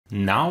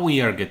Now we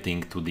are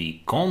getting to the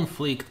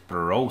conflict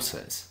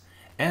process.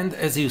 And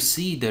as you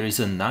see, there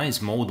is a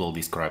nice model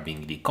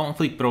describing the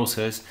conflict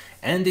process,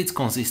 and it's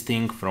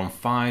consisting from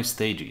 5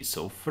 stages.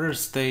 So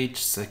first stage,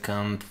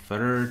 second,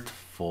 third,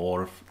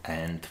 fourth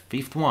and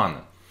fifth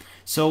one.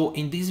 So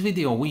in this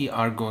video we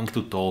are going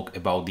to talk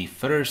about the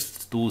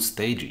first 2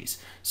 stages.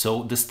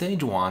 So the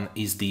stage 1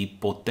 is the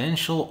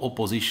potential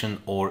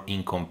opposition or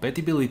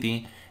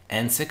incompatibility,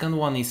 and second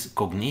one is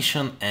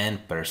cognition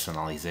and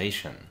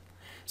personalization.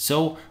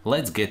 So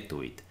let's get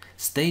to it.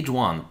 Stage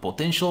 1,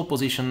 potential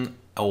opposition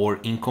or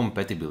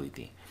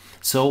incompatibility.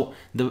 So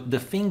the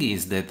thing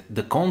is that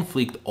the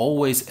conflict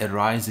always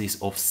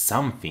arises of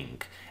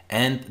something,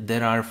 and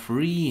there are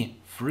three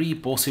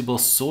possible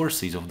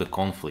sources of the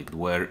conflict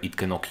where it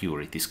can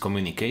occur. It is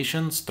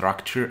communication,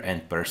 structure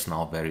and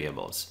personal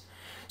variables.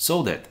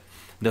 So that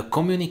the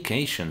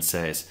communication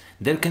says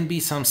there can be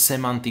some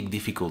semantic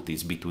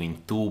difficulties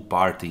between two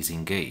parties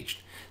engaged.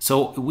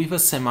 So with a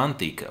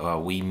semantic,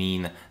 we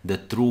mean the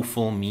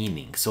truthful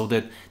meaning, so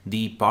that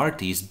the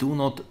parties do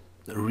not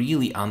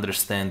really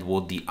understand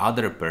what the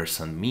other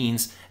person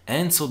means,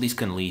 and so this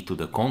can lead to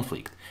the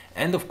conflict.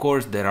 And of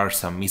course there are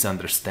some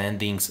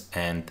misunderstandings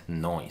and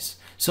noise.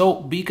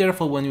 So be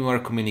careful when you are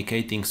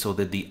communicating so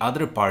that the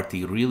other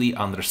party really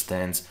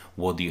understands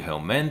what you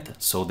have meant,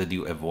 so that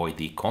you avoid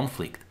the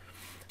conflict.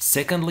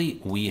 Secondly,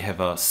 we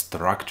have a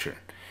structure.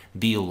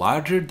 The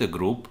larger the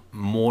group,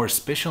 more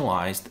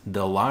specialized,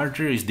 the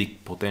larger is the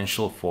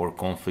potential for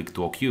conflict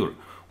to occur.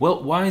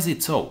 Well, why is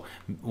it so?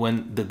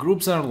 When the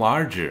groups are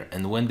larger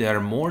and when they are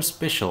more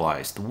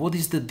specialized, what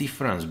is the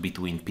difference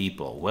between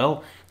people?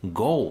 Well,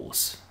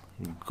 goals.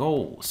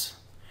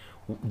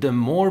 The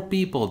more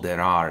people there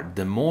are,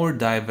 the more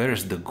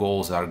diverse the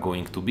goals are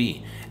going to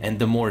be. And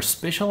the more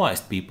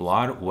specialized people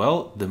are,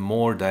 well, the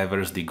more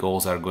diverse the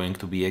goals are going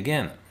to be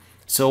again.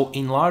 So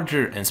in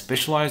larger and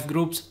specialized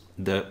groups,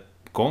 the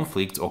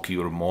conflicts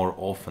occur more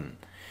often.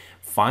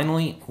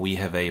 Finally, we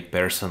have a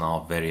personal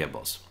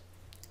variables.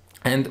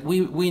 And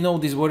we know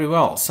this very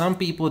well. Some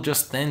people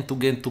just tend to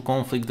get to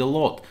conflict a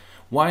lot.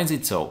 Why is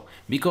it so?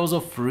 Because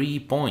of 3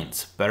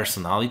 points: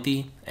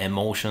 personality,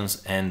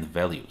 emotions and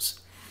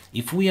values.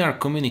 If we are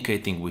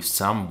communicating with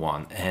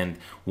someone and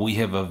we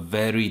have a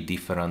very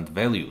different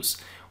values,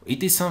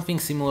 it is something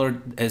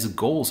similar as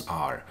goals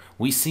are.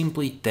 We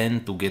simply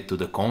tend to get to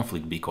the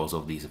conflict because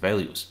of these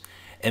values.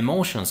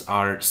 Emotions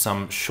are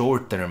some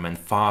short-term and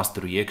fast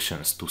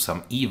reactions to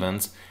some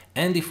events,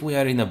 and if we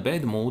are in a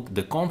bad mood,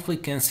 the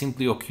conflict can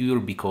simply occur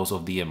because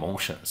of the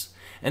emotions.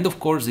 And of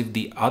course, if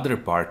the other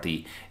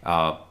party's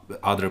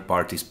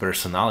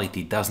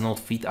personality does not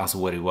fit us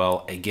very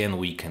well, again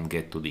we can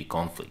get to the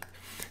conflict.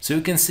 So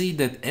you can see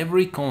that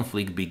every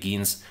conflict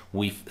begins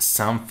with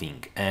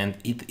something, and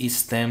it is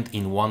stemmed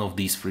in one of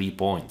these 3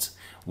 points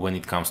when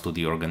it comes to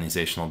the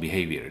organizational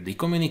behavior: the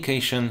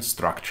communication,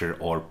 structure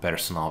or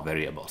personal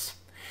variables.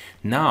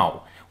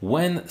 Now,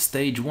 when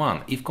stage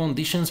 1, if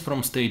conditions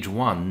from stage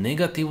 1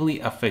 negatively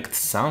affect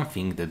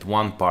something that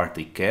one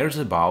party cares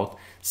about,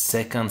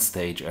 second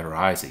stage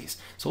arises.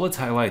 So let's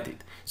highlight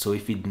it. So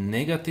if it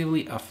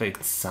negatively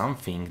affects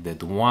something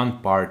that one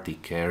party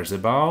cares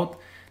about,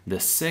 the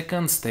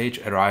second stage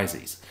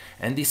arises.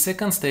 And the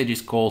second stage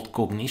is called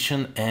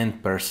cognition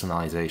and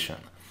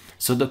personalization.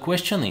 So the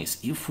question is,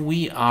 if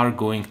we are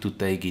going to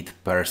take it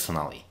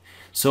personally,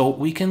 so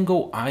we can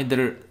go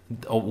either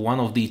one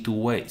of the 2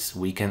 ways.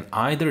 We can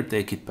either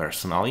take it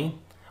personally,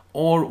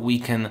 or we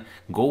can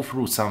go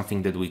through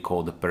something that we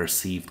call the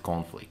perceived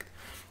conflict.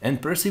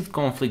 And perceived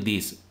conflict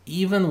is,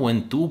 even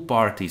when 2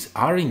 parties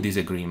are in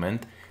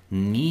disagreement,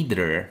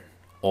 neither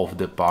of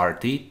the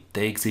party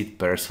takes it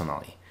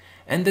personally.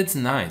 And that's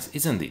nice,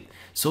 isn't it?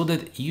 So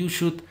that you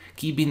should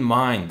keep in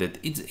mind that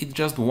it's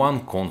just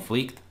one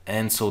conflict,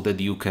 and so that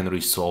you can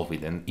resolve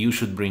it, and you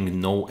should bring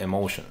no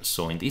emotions.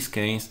 So in this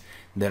case,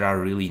 there are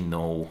really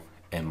no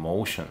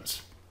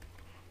emotions.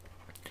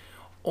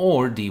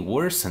 Or the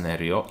worst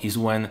scenario is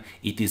when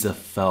it is a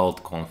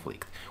felt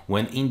conflict,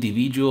 when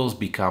individuals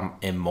become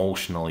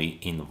emotionally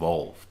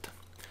involved.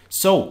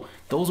 So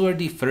those were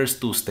the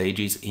first 2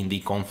 stages in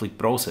the conflict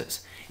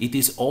process. It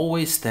is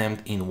always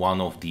stemmed in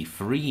one of the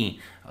 3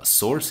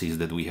 sources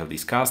that we have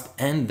discussed,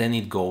 and then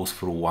it goes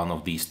through one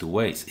of these 2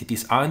 ways. It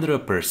is either a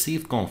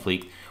perceived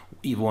conflict,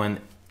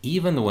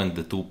 even when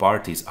the 2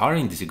 parties are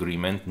in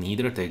disagreement,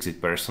 neither takes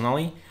it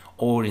personally,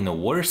 or in a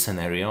worse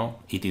scenario,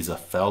 it is a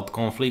felt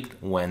conflict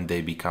when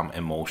they become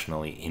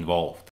emotionally involved.